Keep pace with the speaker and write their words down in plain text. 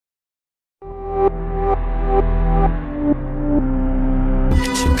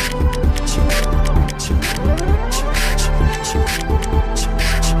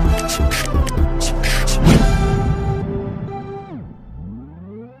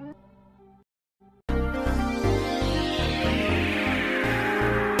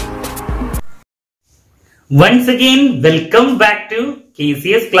Once again, welcome back to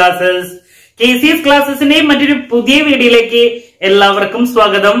KCS classes. KCS classes in മറ്റൊരു പുതിയ വീഡിയോയിലേക്ക് എല്ലാവർക്കും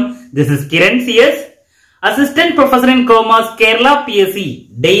സ്വാഗതം. This is Kiran CS, Assistant Professor in Commerce, Kerala PSC,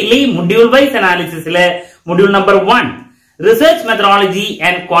 Daily Module Wise Analysis Module number 1, Research Methodology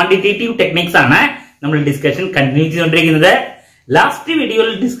and Quantitative Techniques ആണ് നമ്മൾ discussion continue ചെയ്തുകൊണ്ടിരിക്കുന്നത്. Last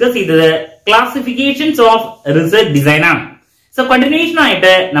വീഡിയോയിൽ discuss ചെയ്തത് ക്ലാസിഫിക്കേഷൻസ് ഓഫ് റിസർച്ച് ഡിസൈൻ ആണ്. സോ കണ്ടിന്യൂഷൻ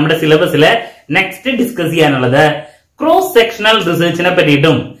ആയിട്ട് നമ്മുടെ സിലബസില് next discuss ചെയ്യാനുള്ളത് cross sectional റിസർച്ചിനെ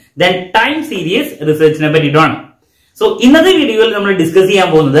പറ്റിയിട്ടും ദെൻ ടൈം സീരീസ് റിസർച്ചിനെ പറ്റിയിട്ടുമാണ്. സോ ഇന്നത്തെ വീഡിയോയിൽ നമ്മൾ ഡിസ്കസ് ചെയ്യാൻ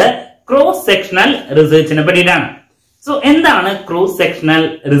പോകുന്നത് ക്രോസ് സെക്ഷണൽ റിസർച്ചിനെ പറ്റിയിട്ടാണ്. സോ എന്താണ് cross sectional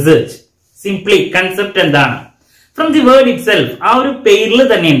research? Simply concept എന്താണ്? From the word it self, ആ ഒരു പേരിൽ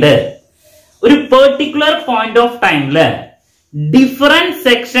തന്നെയുണ്ട്, ഒരു പെർട്ടിക്കുലർ പോയിന്റ് ഓഫ് ടൈമില് ഡിഫറെന്റ്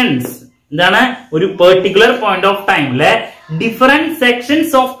സെക്ഷൻസ്, എന്താണ് ഒരു പെർട്ടിക്കുലർ പോയിന്റ് ഓഫ് ടൈമില് ഡിഫറെന്റ്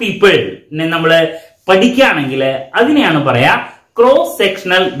സെക്ഷൻസ് ഓഫ് പീപ്പിൾ നമ്മള് പഠിക്കുകയാണെങ്കിൽ അതിനെയാണ് പറയാ ക്രോസ്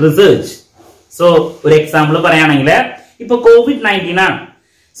സെക്ഷണൽ റിസർച്ച്. സോ ഒരു എക്സാമ്പിൾ പറയുകയാണെങ്കിൽ ഇപ്പൊ COVID-19 ആണ്.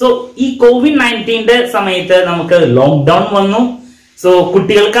 സോ ഈ COVID-19 സമയത്ത് നമുക്ക് ലോക്ക്ഡൌൺ വന്നു. സോ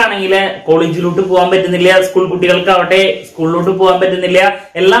കുട്ടികൾക്കാണെങ്കിൽ കോളേജിലോട്ട് പോകാൻ പറ്റുന്നില്ല, സ്കൂൾ കുട്ടികൾക്കാവട്ടെ സ്കൂളിലോട്ട് പോകാൻ പറ്റുന്നില്ല,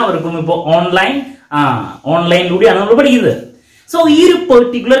 എല്ലാവർക്കും ഇപ്പൊ ഓൺലൈനിലൂടെയാണ് നമ്മൾ പഠിക്കുന്നത്. സോ ഈ ഒരു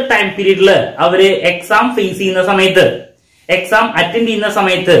പെർട്ടിക്കുലർ ടൈം പീരീഡില് അവര് എക്സാം ഫേസ് ചെയ്യുന്ന സമയത്ത്, എക്സാം അറ്റൻഡ് ചെയ്യുന്ന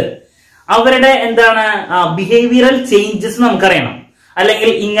സമയത്ത് അവരുടെ എന്താണ് ബിഹേവിയറൽ ചേഞ്ചസ് നമുക്കറിയണം. അല്ലെങ്കിൽ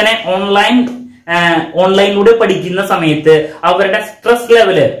ഇങ്ങനെ ഓൺലൈനിലൂടെ പഠിക്കുന്ന സമയത്ത് അവരുടെ സ്ട്രെസ്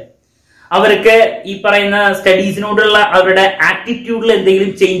ലെവല്, അവർക്ക് ഈ പറയുന്ന സ്റ്റഡീസിനോടുള്ള അവരുടെ ആറ്റിറ്റ്യൂഡിൽ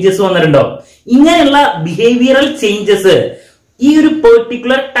എന്തെങ്കിലും ചേഞ്ചസ് വന്നിട്ടുണ്ടോ? ഇങ്ങനെയുള്ള ബിഹേവിയറൽ ചേഞ്ചസ് ഈ ഒരു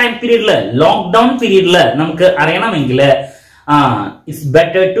പെർട്ടിക്കുലർ ടൈം പീരീഡില്, ലോക്ക്ഡൌൺ പീരീഡില് നമുക്ക് അറിയണമെങ്കിൽ it's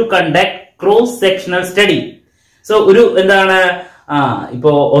better to conduct cross sectional study. So ഒരു എന്താണ്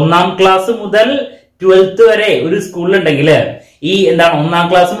ഇപ്പോ 1ാം ക്ലാസ് മുതൽ 12th വരെ ഒരു സ്കൂളിലുണ്ടെങ്കിൽ ഈ എന്താണ് 1ാം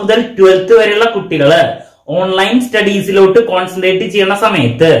ക്ലാസ് മുതൽ 12th വരെയുള്ള കുട്ടികള് ഓൺലൈൻ സ്റ്റഡീസിലോട്ട് കോൺസെൻട്രേറ്റ് ചെയ്യുന്ന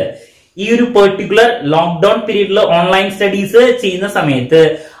സമയത്ത്, ഈ ഒരു പെർട്ടിക്കുലർ ലോക്ക്ഡൌൺ പീരീഡിൽ ഓൺലൈൻ സ്റ്റഡീസ് ചെയ്യുന്ന സമയത്ത്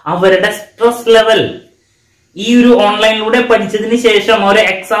അവരുടെ സ്ട്രെസ് ലെവൽ, ഈ ഒരു ഓൺലൈനിലൂടെ പഠിച്ചതിന് ശേഷം അവരെ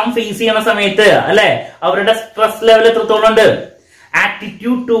എക്സാം ഫേസ് ചെയ്യുന്ന സമയത്ത് അല്ലെ അവരുടെ സ്ട്രെസ് ലെവൽ എത്രത്തോളം ഉണ്ട്,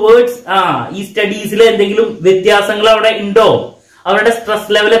 ആറ്റിറ്റ്യൂഡ് ടുവേർഡ്സ് ഈ സ്റ്റഡീസിൽ എന്തെങ്കിലും വ്യത്യാസങ്ങൾ അവിടെ ഉണ്ടോ, അവരുടെ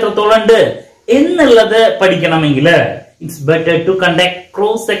സ്ട്രെസ് ലെവൽ എത്രത്തോളം ഉണ്ട് എന്നുള്ളത് പഠിക്കണമെങ്കിൽ it's better to conduct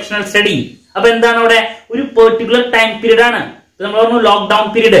cross sectional study. അപ്പൊ എന്താണ് അവിടെ ഒരു പെർട്ടിക്കുലർ ടൈം പീരീഡ് ആണ്. നമ്മൾ പറഞ്ഞു ലോക്ക്ഡൌൺ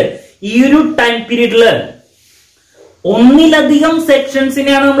പീരീഡ്. ഈ ഒരു ടൈം പീരീഡില് ഒന്നിലധികം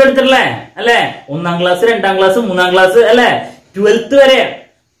സെക്ഷൻസിനെയാണ് നമ്മൾ എടുത്തിട്ടുള്ളത് അല്ലെ. 1ാം ക്ലാസ്, 2ാം ക്ലാസ്, 3ാം ക്ലാസ് അല്ലെ, 12th വരെ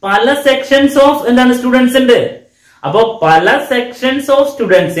പല സെക്ഷൻസ് ഓഫ് എന്താണ് സ്റ്റുഡൻസ് ഉണ്ട്. അപ്പൊ പല സെക്ഷൻസ് ഓഫ്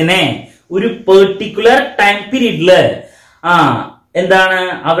സ്റ്റുഡൻസിനെ ഒരു പെർട്ടിക്കുലർ ടൈം പീരീഡില് എന്താണ്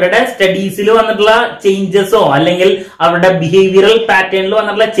അവരുടെ സ്റ്റഡീസിൽ വന്നിട്ടുള്ള ചേഞ്ചസോ അല്ലെങ്കിൽ അവരുടെ ബിഹേവിയറൽ പാറ്റേണിൽ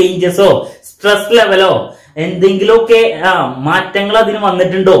വന്നിട്ടുള്ള ചേഞ്ചസോ സ്ട്രെസ് ലെവലോ എന്തെങ്കിലുമൊക്കെ മാറ്റങ്ങൾ അതിന്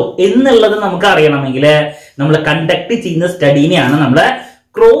വന്നിട്ടുണ്ടോ എന്നുള്ളത് നമുക്ക് അറിയണമെങ്കിൽ നമ്മൾ കണ്ടക്ട് ചെയ്യുന്ന സ്റ്റഡീനെയാണ് നമ്മള്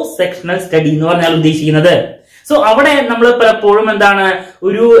ക്രോസ് സെക്ഷണൽ സ്റ്റഡി എന്ന് പറഞ്ഞാൽ ഉദ്ദേശിക്കുന്നത്. സോ അവിടെ നമ്മൾ പലപ്പോഴും എന്താണ്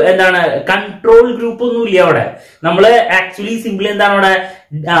കൺട്രോൾ ഗ്രൂപ്പ് ഒന്നുമില്ല അവിടെ. നമ്മള് ആക്ച്വലി സിംപിളി എന്താണ് അവിടെ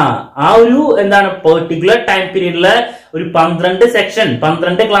ആ ഒരു എന്താണ് പെർട്ടിക്കുലർ ടൈം പീരീഡില് ഒരു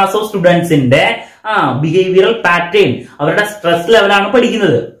 12 ക്ലാസ് ഓഫ് സ്റ്റുഡൻസിന്റെ ബിഹേവിയറൽ പാറ്റേൺ, അവരുടെ സ്ട്രെസ് ലെവലാണ്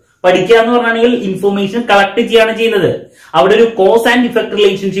പഠിക്കുന്നത്. പഠിക്കുക എന്ന് പറഞ്ഞാണെങ്കിൽ ഇൻഫോർമേഷൻ കളക്ട് ചെയ്യാണ് ചെയ്യുന്നത്. അവിടെ ഒരു കോസ് ആൻഡ് ഇഫക്ട്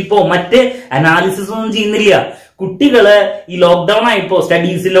റിലേഷൻഷിപ്പോ മറ്റ് അനാലിസിസ് ഒന്നും ചെയ്യുന്നില്ല. കുട്ടികള് ഈ ലോക്ക്ഡൌൺ ആയപ്പോ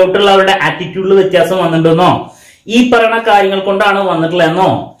സ്റ്റഡീസിലോട്ടുള്ള അവരുടെ ആറ്റിറ്റ്യൂഡിൽ വ്യത്യാസം വന്നിട്ടുണ്ടെന്നോ, ഈ പറയുന്ന കാര്യങ്ങൾ കൊണ്ടാണ് വന്നിട്ടുള്ളതെന്നോ,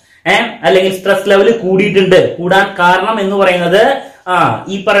 അല്ലെങ്കിൽ സ്ട്രെസ് ലെവൽ കൂടിയിട്ടുണ്ട്, കൂടാൻ കാരണം എന്ന് പറയുന്നത്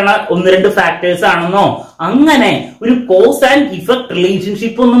ഈ പറയുന്ന 1-2 ഫാക്ടേഴ്സ് ആണെന്നോ, അങ്ങനെ ഒരു കോസ് ആൻഡ് ഇഫക്ട്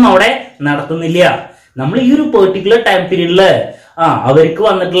റിലേഷൻഷിപ്പ് ഒന്നും അവിടെ നടത്തുന്നില്ല. നമ്മൾ ഈ ഒരു പെർട്ടിക്കുലർ ടൈം പീരീഡില് അവർക്ക്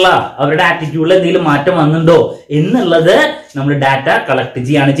വന്നിട്ടുള്ള അവരുടെ ആറ്റിറ്റ്യൂഡിൽ എന്തെങ്കിലും മാറ്റം വന്നിട്ടുണ്ടോ എന്നുള്ളത് നമ്മൾ ഡാറ്റ കളക്ട്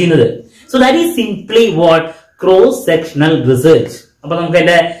ചെയ്യാണ് ചെയ്യുന്നത്. So that is simply what cross sectional research. അപ്പൊ നമുക്ക്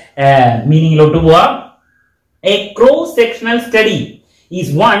അതിന്റെ മീനിങ്ങിലോട്ട് പോവാം. A cross sectional study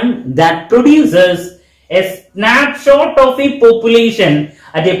is one that produces A snapshot of A population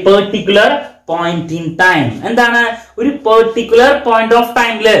at A particular point in time. എന്താണ് ഒരു പെർട്ടിക്കുലർ പോയിന്റ് ഓഫ്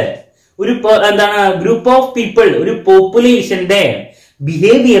ടൈമില് ഒരു ഗ്രൂപ്പ് ഓഫ് പീപ്പിൾ, ഒരു പോപ്പുലേഷന്റെ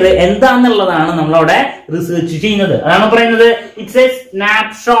behaviour എന്താന്നുള്ളതാണ് നമ്മളവിടെ റിസർച്ച് ചെയ്യുന്നത്. അതാണ് പറയുന്നത് it's A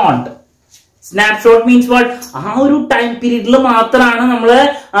snapshot. Snapshot means what? ആ ഒരു ടൈം പീരീഡിൽ മാത്രമാണ് നമ്മള്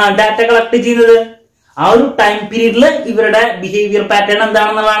ഡാറ്റ കളക്ട് ചെയ്യുന്നത്. ആ ഒരു ടൈം പീരീഡിൽ ഇവരുടെ ബിഹേവിയർ പാറ്റേൺ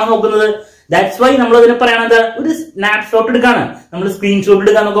എന്താണെന്നുള്ളതാണ് നോക്കുന്നത്. ദാറ്റ്സ് വൈ നമ്മൾ അതിനെ പറയണത് ഒരു സ്നാപ്ഷോട്ട് എടുക്കാണ്, നമ്മൾ സ്ക്രീൻഷോട്ട്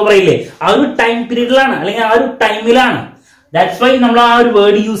എടുക്കാന്നൊക്കെ പറയില്ലേ. ആ ഒരു ടൈം പീരീഡിലാണ് അല്ലെങ്കിൽ ആ ഒരു ടൈമിലാണ്. That's why നമ്മൾ ആ ഒരു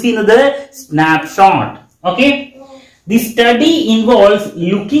വേർഡ് യൂസ് ചെയ്യുന്നത് snapshot. Okay, the study involves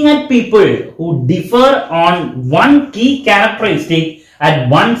looking at people who differ on one key characteristic at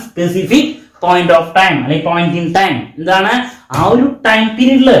one specific point of time, like point in time. എന്താണ് ആ ഒരു ടൈം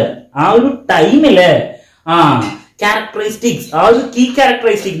പീരീഡില്, ആ ഒരു ടൈമില് ക്യാരക്ടറിസ്റ്റിക്സ്, ആ ഒരു കീ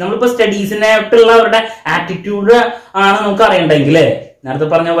ക്യാരക്ടറിസ്റ്റിക്, നമ്മളിപ്പോ സ്റ്റഡീസിനായിട്ടുള്ള അവരുടെ ആറ്റിറ്റ്യൂഡ് ആണ് നമുക്ക് അറിയണ്ടെങ്കിൽ, നേരത്തെ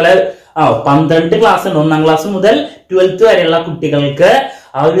പറഞ്ഞ പോലെ 12 ക്ലാസ് ഉണ്ട്, 1ാം ക്ലാസ് മുതൽ 12th വരെയുള്ള കുട്ടികൾക്ക്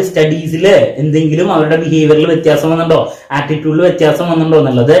ആ ഒരു സ്റ്റഡീസില് എന്തെങ്കിലും അവരുടെ ബിഹേവിയറിൽ വ്യത്യാസം വന്നിട്ടുണ്ടോ, ആറ്റിറ്റ്യൂഡിൽ വ്യത്യാസം വന്നിട്ടുണ്ടോ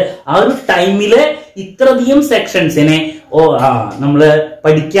എന്നുള്ളത് ആ ഒരു ടൈമില് ഇത്രയധികം സെക്ഷൻസിനെ നമ്മള്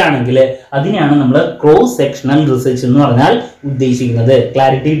പഠിക്കുകയാണെങ്കിൽ അതിനെയാണ് നമ്മൾ ക്രോസ് സെക്ഷണൽ റിസർച്ച് എന്ന് പറഞ്ഞാൽ ഉദ്ദേശിക്കുന്നത്.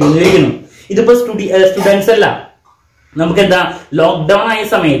 ക്ലാരിറ്റി കിട്ടിയിരിക്കുന്നു. ഇതിപ്പോ സ്റ്റുഡൻസ് അല്ല, നമുക്ക് എന്താ ലോക്ക്ഡൌൺ ആയ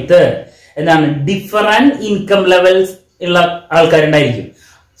സമയത്ത് എന്താണ് ഡിഫറന്റ് ഇൻകം ലെവൽസ് ഉള്ള ആൾക്കാരുണ്ടായിരിക്കും.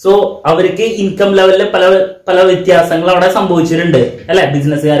 സോ അവർക്ക് ഇൻകം ലെവലിൽ പല പല വ്യത്യാസങ്ങൾ അവിടെ സംഭവിച്ചിട്ടുണ്ട് അല്ലെ.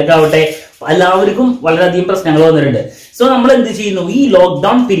 ബിസിനസ്സുകാർക്കാവട്ടെ എല്ലാവർക്കും വളരെയധികം പ്രശ്നങ്ങൾ വന്നിട്ടുണ്ട്. സോ നമ്മൾ എന്ത് ചെയ്യുന്നു, ഈ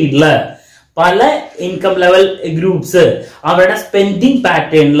ലോക്ക്ഡൌൺ പീരീഡില് പല ഇൻകം ലെവൽ ഗ്രൂപ്പ്സ് അവരുടെ സ്പെൻഡിങ്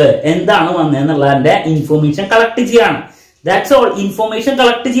പാറ്റേണിൽ എന്താണ് വന്നതെന്നുള്ളതിന്റെ ഇൻഫോർമേഷൻ കളക്ട് ചെയ്യാണ്. That's all. ഇൻഫോർമേഷൻ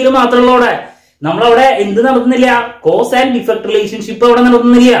കളക്ട് ചെയ്ത് മാത്രമുള്ള നമ്മളവിടെ എന്ത് നടത്തുന്നില്ല, കോസ് ആൻഡ് ഇഫക്ട് റിലേഷൻഷിപ്പ് അവിടെ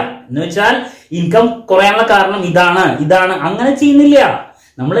നടത്തുന്നില്ല. എന്ന് വെച്ചാൽ ഇൻകം കുറയാനുള്ള കാരണം ഇതാണ് അങ്ങനെ ചെയ്യുന്നില്ല.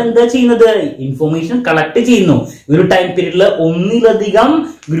 നമ്മൾ എന്താ ചെയ്യുന്നത്, ഇൻഫോർമേഷൻ കളക്ട് ചെയ്യുന്നു ഒരു ടൈം പീരീഡിൽ ഒന്നിലധികം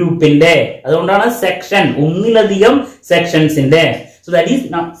ഗ്രൂപ്പിന്റെ, അതുകൊണ്ടാണ് സെക്ഷൻ, ഒന്നിലധികം സെക്ഷൻസിന്റെ. So that is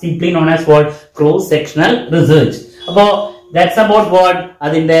simply known as what cross sectional research. അപ്പോ ദാറ്റ്സ് അബൌട്ട് വാട്ട്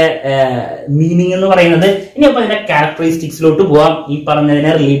അതിന്റെ മീനിങ് എന്ന് പറയുന്നത്. ഇനി അപ്പൊ അതിന്റെ ക്യാരക്ടറിസ്റ്റിക്സിലോട്ട് പോവാം. ഈ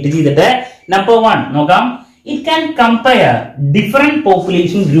പറഞ്ഞതിനെ റിലേറ്റ് ചെയ്തിട്ട് നമ്പർ 1 നോക്കാം. It can compare different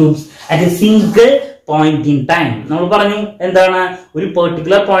population groups at A single point in time. നമ്മൾ പറഞ്ഞു എന്താണ്, ഒരു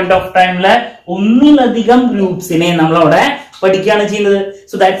പെർട്ടിക്കുലർ പോയിന്റ് ഓഫ് ടൈമില് ഒന്നിലധികം ഗ്രൂപ്പ്സിനെ നമ്മൾ അവിടെ പഠിക്കുകയാണ് ചെയ്യുന്നത്.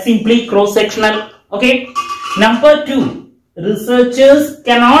 So that simply cross sectional. Okay. Number 2, researchers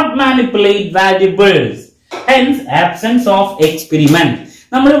cannot manipulate variables, hence absence of experiment.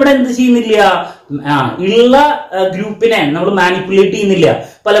 നമ്മൾ ഇവിടെ എന്ത് ചെയ്യുന്നില്ല, ഉള്ള ഗ്രൂപ്പിനെ നമ്മൾ മാനിപ്പുലേറ്റ് ചെയ്യുന്നില്ല.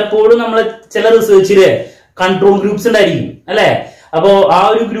 പലപ്പോഴും നമ്മൾ ചില റിസർച്ചില് കൺട്രോൾ ഗ്രൂപ്പ്സ് ഉണ്ടായിരിക്കും അല്ലെ. അപ്പോ ആ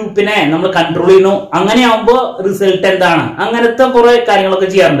ഒരു ഗ്രൂപ്പിനെ നമ്മൾ കൺട്രോൾ ചെയ്യുന്നു, അങ്ങനെ ആവുമ്പോ റിസൾട്ട് എന്താണ്, അങ്ങനത്തെ കുറെ കാര്യങ്ങളൊക്കെ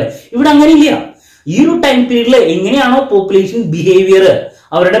ചെയ്യാറുണ്ട്. ഇവിടെ അങ്ങനെയില്ല. ഈ ഒരു ടൈം പീരീഡിൽ എങ്ങനെയാണോ പോപ്പുലേഷൻ ബിഹേവിയർ,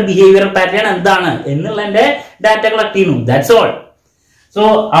 അവരുടെ ബിഹേവിയർ പാറ്റേൺ എന്താണ് എന്നുള്ളതിന്റെ ഡാറ്റ കളക്ട് ചെയ്യുന്നു. That's all. സോ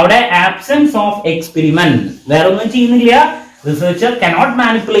അവിടെ ആബ്സെൻസ് ഓഫ് എക്സ്പെരിമെന്റ്, വേറെ ഒന്നും ചെയ്യുന്നില്ല. റിസർച്ചർ കനോട്ട്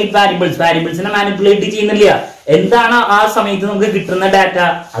മാനിപ്പുലേറ്റ് വാരിയബിൾസിനെ മാനിപ്പുലേറ്റ് ചെയ്യുന്നില്ല. എന്താണ് ആ സമയത്ത് നമുക്ക് കിട്ടുന്ന ഡാറ്റ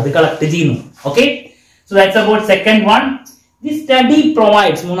അത് കളക്ട് ചെയ്യുന്നു. Okay. So that's about second one. The study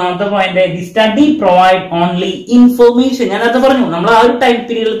provides, മൂന്നാമത്തെ point, the study provide only information. ഞാൻ അത് പറഞ്ഞു, നമ്മൾ ആ ഒരു ടൈം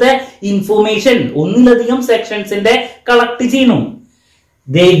പീരീഡിലത്തെ ഇൻഫോർമേഷൻ ഒന്നിലധികം സെക്ഷൻസിന്റെ കളക്ട് ചെയ്യുന്നു.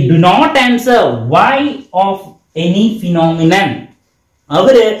 They do not answer why of any phenomenon.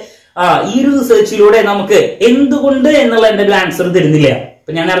 അവര് ഈ ഒരു റിസർച്ചിലൂടെ നമുക്ക് എന്തുകൊണ്ട് എന്നുള്ള എന്റെ ഒരു ആൻസർ തരുന്നില്ല.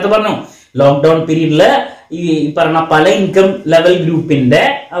 ഇപ്പൊ ഞാൻ നേരത്തെ പറഞ്ഞു ലോക്ക്ഡൌൺ പീരീഡില് ഈ പറഞ്ഞ പല ഇൻകം ലെവൽ ഗ്രൂപ്പിന്റെ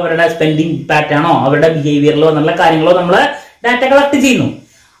അവരുടെ സ്പെൻഡിങ് പാറ്റേണോ അവരുടെ ബിഹേവിയറിലോ എന്നുള്ള കാര്യങ്ങളോ നമ്മൾ ഡാറ്റ കളക്ട് ചെയ്യുന്നു.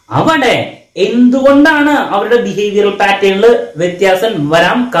 അവിടെ എന്തുകൊണ്ടാണ് അവരുടെ ബിഹേവിയറൽ പാറ്റേണിൽ വ്യത്യാസം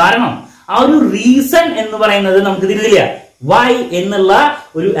വരാൻ കാരണം, ആ ഒരു റീസൺ എന്ന് പറയുന്നത് നമുക്ക് തരുന്നില്ല. വൈ എന്നുള്ള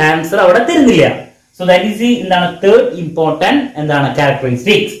ഒരു ആൻസർ അവിടെ തരുന്നില്ല. സോ ദാറ്റ് ഈസ് എന്താണ് തേർഡ് ഇമ്പോർട്ടന്റ് എന്താണ്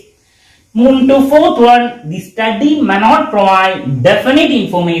characteristics. Moving to fourth one, the study may not provide definite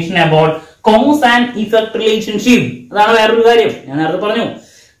information about cause and effect relationship. അതാണ് വേറൊരു കാര്യം. ഞാൻ നേരത്തെ പറഞ്ഞു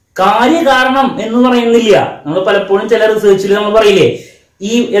കാര്യകാരണം എന്ന് പറയുന്നില്ല. നമ്മൾ പലപ്പോഴും ചില റിസർച്ചിൽ നമ്മൾ പറയില്ലേ,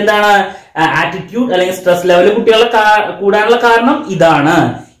 ഈ എന്താണ് ആറ്റിറ്റ്യൂഡ് അല്ലെങ്കിൽ സ്ട്രെസ് ലെവൽ കുട്ടികളെ കൂടാനുള്ള കാരണം ഇതാണ്,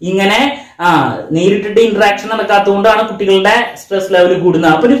 ഇങ്ങനെ നേരിട്ടിട്ട് ഇന്ററാക്ഷൻ നടക്കാത്തതുകൊണ്ടാണ് കുട്ടികളുടെ സ്ട്രെസ് ലെവൽ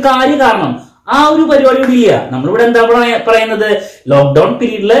കൂടുന്നത്. അപ്പൊ ഒരു കാര്യകാരണം ആ ഒരു പരിപാടി കൂടി ഇല്ല. നമ്മളിവിടെ എന്താ പറയുന്നത്, ലോക്ക്ഡൌൺ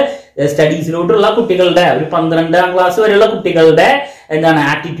പീരീഡില് സ്റ്റഡീസിലോട്ടുള്ള കുട്ടികളുടെ ഒരു 12ാം ക്ലാസ് വരെയുള്ള കുട്ടികളുടെ എന്താണ്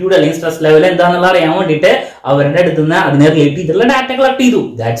ആറ്റിറ്റ്യൂഡ് അല്ലെങ്കിൽ സ്ട്രെസ് ലെവൽ എന്താണെന്നുള്ള അറിയാൻ വേണ്ടിയിട്ട് അവരുടെ അടുത്ത് നിന്ന് അതിനെ റിലേറ്റ് ചെയ്തിട്ടുള്ള ഡാറ്റ കളക്ട് ചെയ്തു.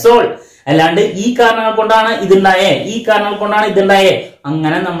 That's all. അല്ലാണ്ട് ഈ കാരണങ്ങൾ കൊണ്ടാണ് ഇതുണ്ടായേ, ഈ കാരണങ്ങൾ കൊണ്ടാണ് ഇതുണ്ടായേ,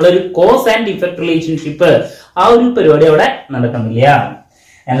 അങ്ങനെ നമ്മളൊരു കോസ് ആൻഡ് ഇഫക്ട് റിലേഷൻഷിപ്പ് ആ ഒരു പരിപാടി അവിടെ നടക്കുന്നില്ല.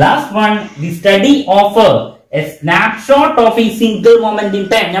 And last one, the study offer a snapshot of a single moment in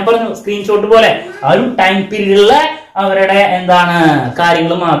time. ഞാൻ പറഞ്ഞു സ്ക്രീൻഷോട്ട് പോലെ ആ ഒരു ടൈം പീരീഡിലെ അവരുടെ എന്താണ്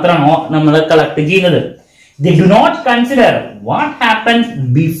കാര്യങ്ങൾ മാത്രമാണോ നമ്മൾ കളക്ട് ചെയ്യുന്നത്. They do not consider what happens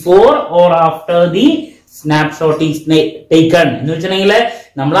before or after the snapshot is taken. എന്ന് വെച്ചിട്ടുണ്ടെങ്കിൽ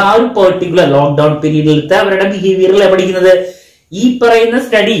നമ്മൾ ആ ഒരു പെർട്ടിക്കുലർ ലോക്ക്ഡൌൺ പീരീഡിലത്തെ അവരുടെ ബിഹേവിയറിൽ പഠിക്കുന്നത് ഈ പറയുന്ന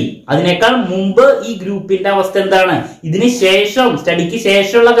സ്റ്റഡി അതിനേക്കാൾ മുമ്പ് ഈ ഗ്രൂപ്പിന്റെ അവസ്ഥ എന്താണ്, ഇതിന് ശേഷം സ്റ്റഡിക്ക്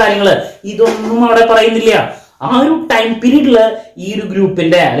ശേഷമുള്ള കാര്യങ്ങൾ ഇതൊന്നും അവിടെ പറയുന്നില്ല. ആ ഒരു ടൈം പീരീഡില് ഈ ഒരു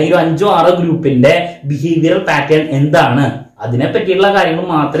ഗ്രൂപ്പിന്റെ അല്ലെങ്കിൽ 5-6 ഗ്രൂപ്പിന്റെ ബിഹേവിയറൽ പാറ്റേൺ എന്താണ്, അതിനെ പറ്റിയുള്ള കാര്യങ്ങൾ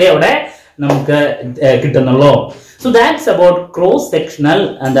മാത്രമേ അവിടെ നമുക്ക് കിട്ടുന്നുള്ളൂ. So that's about cross sectional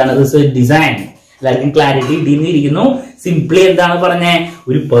എന്താണ് റിസർച്ച് ഡിസൈൻ. എല്ലാവർക്കും ക്ലാരിറ്റി കിട്ടിയിരിക്കുന്നു. സിംപ്ലി എന്താണ് പറഞ്ഞേ,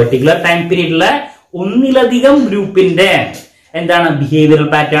 ഒരു പെർട്ടിക്കുലർ ടൈം പീരീഡില് ഒന്നിലധികം ഗ്രൂപ്പിന്റെ എന്താണ് ബിഹേവിയറൽ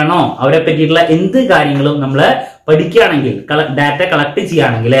പാറ്റേണോ അവരെ പറ്റിയിട്ടുള്ള എന്ത് കാര്യങ്ങളും നമ്മൾ പഠിക്കുകയാണെങ്കിൽ, ഡാറ്റ കളക്ട്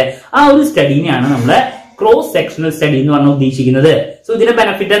ചെയ്യുകയാണെങ്കിൽ ആ ഒരു സ്റ്റഡീനെയാണ് നമ്മൾ ക്രോസ് സെക്ഷണൽ സ്റ്റഡി എന്ന് പറഞ്ഞാൽ ഉദ്ദേശിക്കുന്നത്. സോ ഇതിന്റെ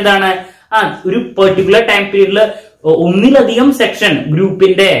ബെനിഫിറ്റ് എന്താണ്, ഒരു പെർട്ടിക്കുലർ ടൈം പീരീഡിൽ ഒന്നിലധികം സെക്ഷൻ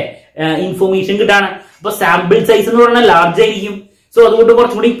ഗ്രൂപ്പിന്റെ ഇൻഫോർമേഷൻ കിട്ടാണ്. അപ്പൊ സാമ്പിൾ സൈസ് എന്ന് പറഞ്ഞാൽ ലാർജ് ആയിരിക്കും. സോ അതുകൊണ്ട്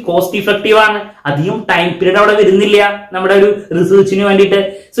കുറച്ചും കൂടി കോസ്റ്റ് ഇഫക്റ്റീവ് ആണ്. അധികം ടൈം പീരീഡ് അവിടെ വരുന്നില്ല നമ്മുടെ ഒരു റിസർച്ചിന് വേണ്ടിയിട്ട്.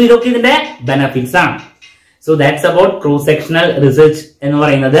 സോ ഇതൊക്കെ ഇതിന്റെ ബെനിഫിറ്റ്സ് ആണ്. So that's about cross sectional research എന്ന്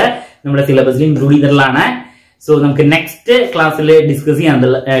പറയുന്നത് നമ്മുടെ സിലബസിൽ ഇൻക്ലൂഡ് ചെയ്തിട്ടുള്ളതാണ്. സോ നമുക്ക് നെക്സ്റ്റ് ക്ലാസ്സിൽ ഡിസ്കസ്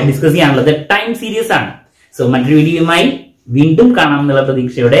ചെയ്യാനുള്ളത് ടൈം സീരീസ് ആണ്. സോ മറ്റൊരു വീഡിയോയുമായി വീണ്ടും കാണാമെന്നുള്ള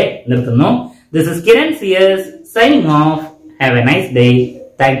പ്രതീക്ഷയോടെ നിർത്തുന്നു. This is Kiran സിയേഴ്സ് signing off. Have A nice day.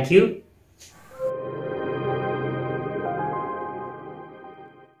 Thank you.